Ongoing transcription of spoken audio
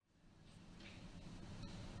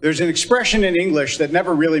There's an expression in English that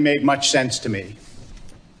never really made much sense to me.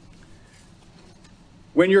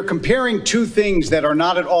 When you're comparing two things that are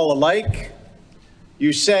not at all alike,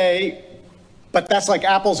 you say, but that's like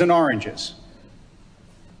apples and oranges.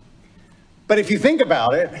 But if you think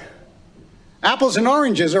about it, apples and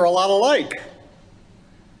oranges are a lot alike.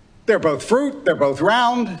 They're both fruit, they're both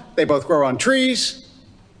round, they both grow on trees.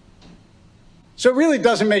 So it really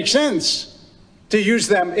doesn't make sense to use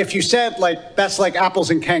them. If you said, like, that's like apples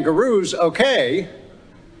and kangaroos, okay,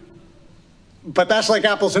 but that's like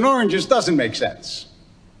apples and oranges doesn't make sense.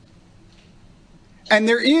 And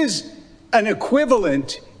there is an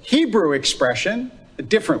equivalent Hebrew expression, a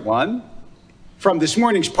different one, from this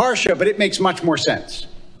morning's Parsha, but it makes much more sense.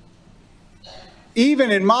 Even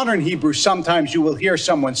in modern Hebrew, sometimes you will hear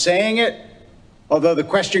someone saying it, although the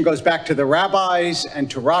question goes back to the rabbis and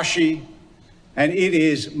to Rashi, and it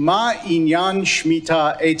is Ma Inyan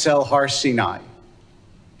Shmita Etzel Har Sinai,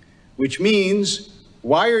 which means,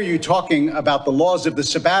 why are you talking about the laws of the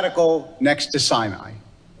sabbatical next to Sinai?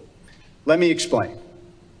 Let me explain.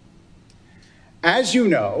 As you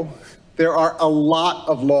know, there are a lot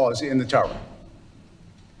of laws in the Torah.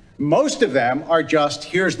 Most of them are just,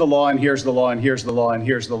 here's the law, and here's the law, and here's the law, and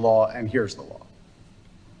here's the law, and here's the law.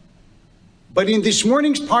 But in this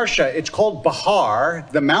morning's Parsha, it's called Bahar,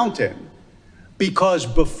 the mountain, because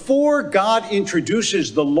before God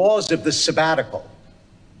introduces the laws of the sabbatical,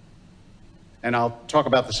 and I'll talk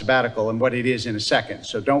about the sabbatical and what it is in a second,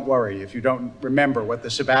 so don't worry. If you don't remember what the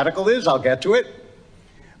sabbatical is, I'll get to it.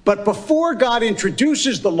 But before God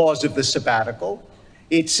introduces the laws of the sabbatical,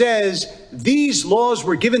 it says, these laws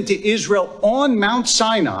were given to Israel on Mount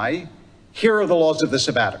Sinai. Here are the laws of the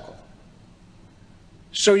sabbatical.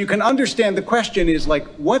 So you can understand the question is, like,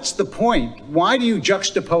 what's the point? Why do you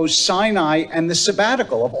juxtapose Sinai and the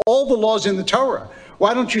sabbatical of all the laws in the Torah?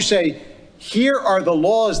 Why don't you say, here are the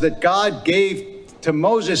laws that God gave to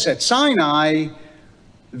Moses at Sinai.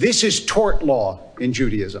 This is tort law in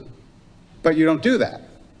Judaism. But you don't do that.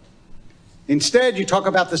 Instead, you talk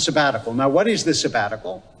about the sabbatical. Now, what is the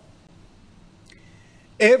sabbatical?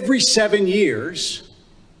 Every 7 years,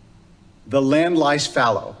 the land lies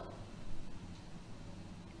fallow.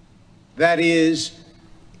 That is,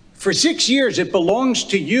 for 6 years, it belongs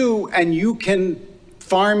to you, and you can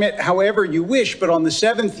farm it however you wish, but on the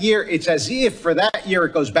 7th year, it's as if for that year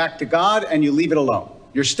it goes back to God and you leave it alone.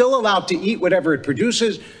 You're still allowed to eat whatever it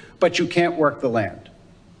produces, but you can't work the land.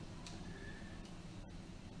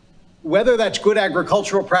 Whether that's good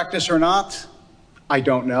agricultural practice or not, I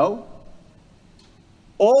don't know.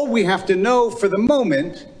 All we have to know for the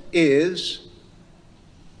moment is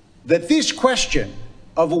that this question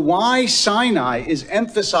of why Sinai is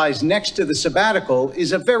emphasized next to the sabbatical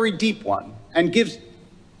is a very deep one and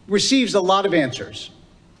receives a lot of answers.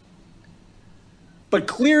 But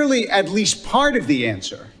clearly, at least part of the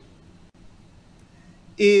answer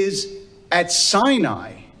is at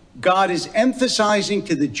Sinai, God is emphasizing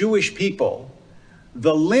to the Jewish people,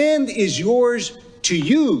 the land is yours to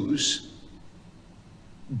use,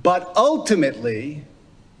 but ultimately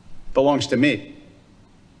belongs to me.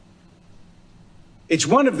 It's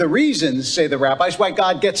one of the reasons, say the rabbis, why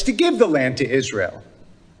God gets to give the land to Israel.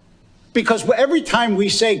 Because every time we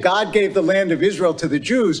say God gave the land of Israel to the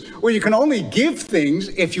Jews, well, you can only give things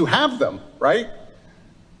if you have them, right?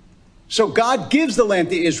 So God gives the land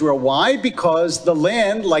to Israel. Why? Because the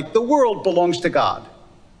land, like the world, belongs to God.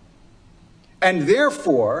 And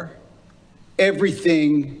therefore,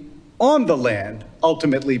 everything on the land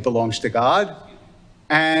ultimately belongs to God.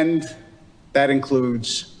 And that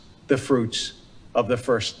includes the fruits of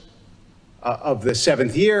the of the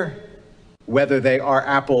 7th year, whether they are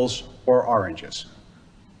apples or oranges.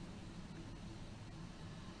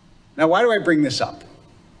 Now, why do I bring this up?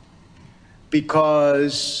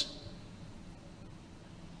 Because,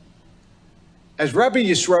 as Rabbi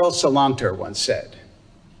Yisrael Salanter once said,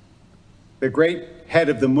 the great head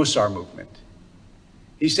of the Musar movement,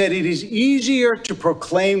 he said, it is easier to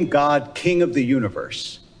proclaim God king of the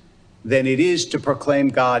universe than it is to proclaim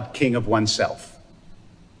God king of oneself.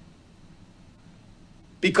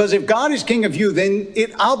 Because if God is king of you, then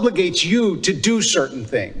it obligates you to do certain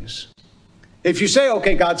things. If you say,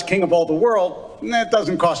 okay, God's king of all the world, that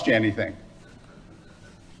doesn't cost you anything.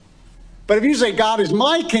 But if you say God is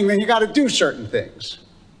my king, then you got to do certain things.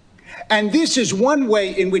 And this is one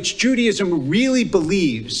way in which Judaism really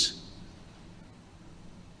believes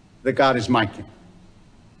that God is my king.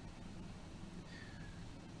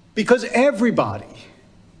 Because everybody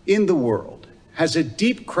in the world has a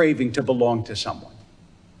deep craving to belong to someone.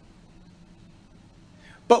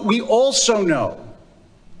 But we also know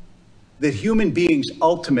that human beings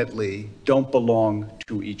ultimately don't belong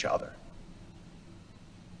to each other.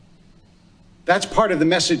 That's part of the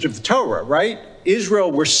message of the Torah, right?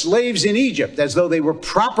 Israel were slaves in Egypt as though they were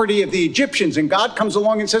property of the Egyptians, and God comes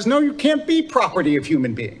along and says, no, you can't be property of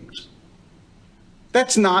human beings.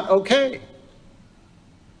 That's not okay.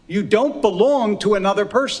 You don't belong to another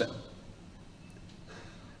person.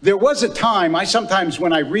 There was a time, sometimes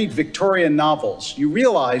when I read Victorian novels, you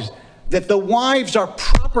realize that the wives are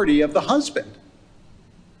property of the husband.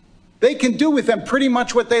 They can do with them pretty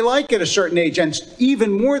much what they like at a certain age, and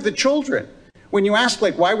even more the children. When you ask,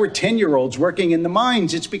 like, why were 10-year-olds working in the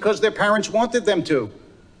mines? It's because their parents wanted them to.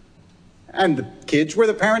 And the kids were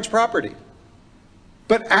the parents' property.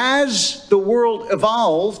 But as the world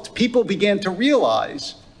evolved, people began to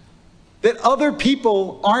realize that other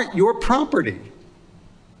people aren't your property.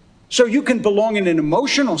 So you can belong in an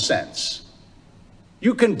emotional sense.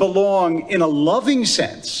 You can belong in a loving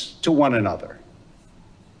sense to one another.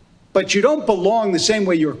 But you don't belong the same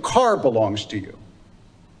way your car belongs to you.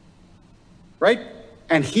 Right?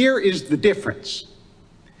 And here is the difference.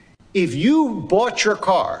 If you bought your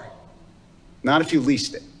car, not if you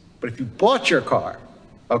leased it, but if you bought your car,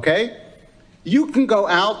 okay, you can go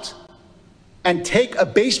out and take a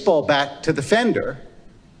baseball bat to the fender,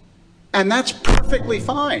 and that's perfectly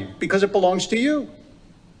fine because it belongs to you.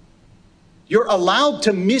 You're allowed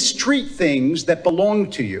to mistreat things that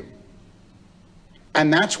belong to you.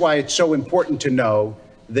 And that's why it's so important to know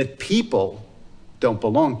that people don't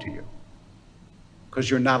belong to you, because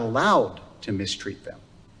you're not allowed to mistreat them.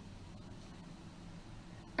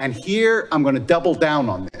 And here, I'm going to double down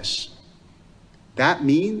on this. That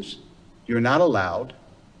means you're not allowed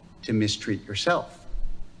to mistreat yourself.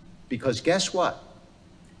 Because guess what?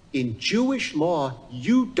 In Jewish law,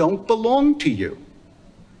 you don't belong to you.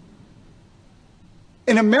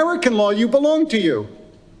 In American law, you belong to you,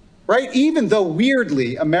 right? Even though,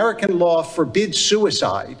 weirdly, American law forbids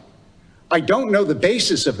suicide, I don't know the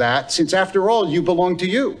basis of that, since after all, you belong to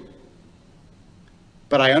you.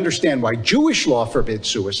 But I understand why Jewish law forbids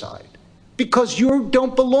suicide, because you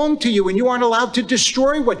don't belong to you and you aren't allowed to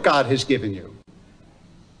destroy what God has given you.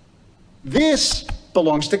 This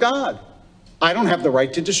belongs to God. I don't have the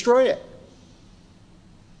right to destroy it.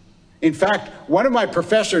 In fact, one of my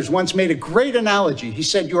professors once made a great analogy. He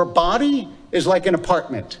said, your body is like an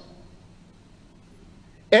apartment.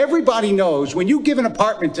 Everybody knows when you give an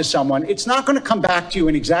apartment to someone, it's not going to come back to you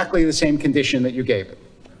in exactly the same condition that you gave it.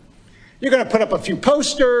 You're going to put up a few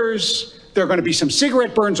posters. There are going to be some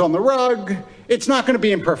cigarette burns on the rug. It's not going to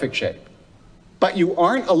be in perfect shape. But you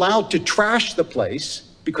aren't allowed to trash the place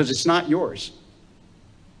because it's not yours.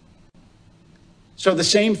 So the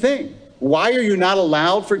same thing. Why are you not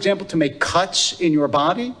allowed, for example, to make cuts in your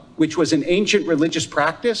body, which was an ancient religious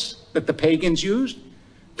practice that the pagans used?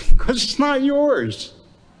 Because it's not yours.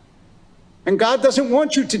 And God doesn't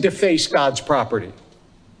want you to deface God's property.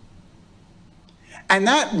 And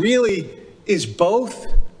that really is both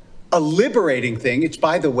a liberating thing. It's,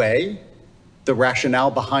 by the way, the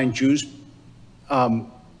rationale behind Jews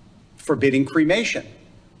forbidding cremation.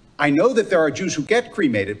 I know that there are Jews who get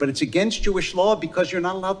cremated, but it's against Jewish law because you're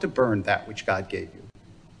not allowed to burn that which God gave you.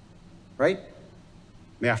 Right?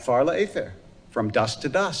 Me'afar la'efer, from dust to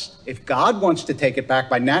dust. If God wants to take it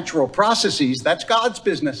back by natural processes, that's God's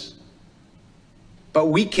business. But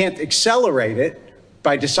we can't accelerate it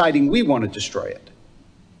by deciding we want to destroy it.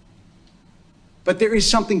 But there is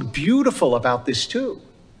something beautiful about this too,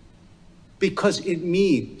 because it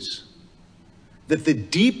means that the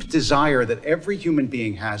deep desire that every human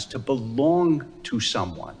being has to belong to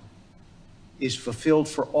someone is fulfilled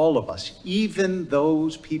for all of us, even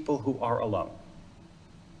those people who are alone.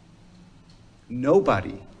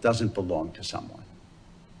 Nobody doesn't belong to someone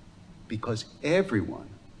because everyone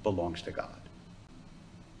belongs to God.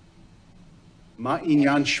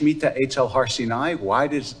 Ma'inyan Shemitah Eitzel Har Sinai. Why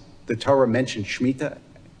does the Torah mention Shemitah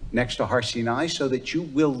next to Har Sinai? So that you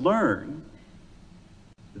will learn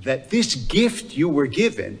that this gift you were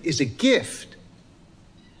given is a gift.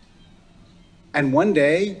 And one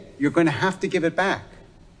day, you're going to have to give it back.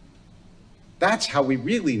 That's how we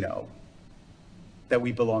really know that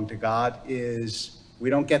we belong to God, is we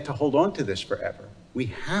don't get to hold on to this forever. We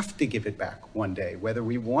have to give it back one day, whether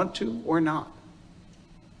we want to or not.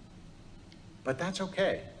 But that's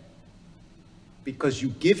okay, because you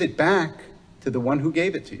give it back to the one who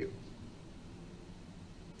gave it to you.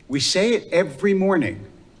 We say it every morning.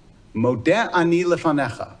 Modeh ani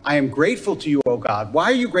lefanecha. I am grateful to you, O God. Why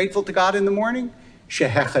are you grateful to God in the morning?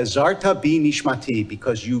 Shehechazarta bi nishmati,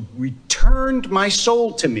 because you returned my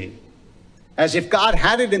soul to me. As if God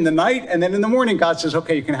had it in the night, and then in the morning God says,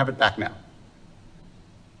 okay, you can have it back now.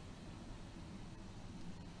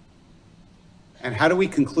 And how do we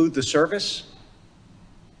conclude the service?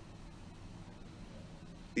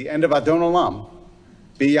 The end of Adon Olam.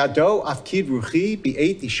 Biyado afkid ruchi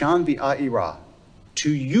bi'et ishan v'a'ira. To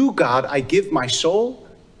you, God, I give my soul,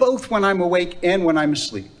 both when I'm awake and when I'm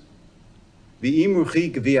asleep. V'im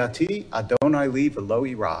ruchi gviati Adonai li v'lo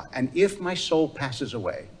ira. And if my soul passes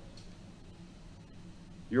away,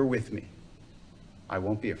 you're with me. I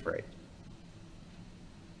won't be afraid.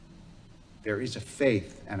 There is a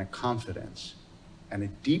faith and a confidence and a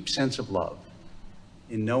deep sense of love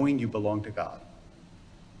in knowing you belong to God,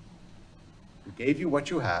 who gave you what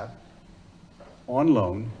you have on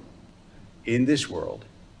loan in this world,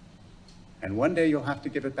 and one day you'll have to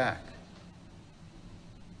give it back.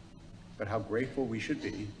 But how grateful we should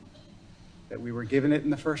be that we were given it in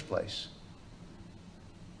the first place.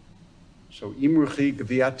 So imruchi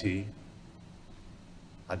gviati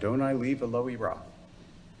Adonai li v'lo ira.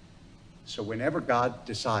 So whenever God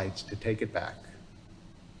decides to take it back,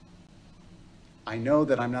 I know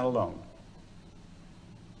that I'm not alone,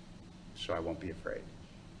 so I won't be afraid.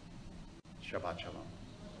 Shabbat shalom.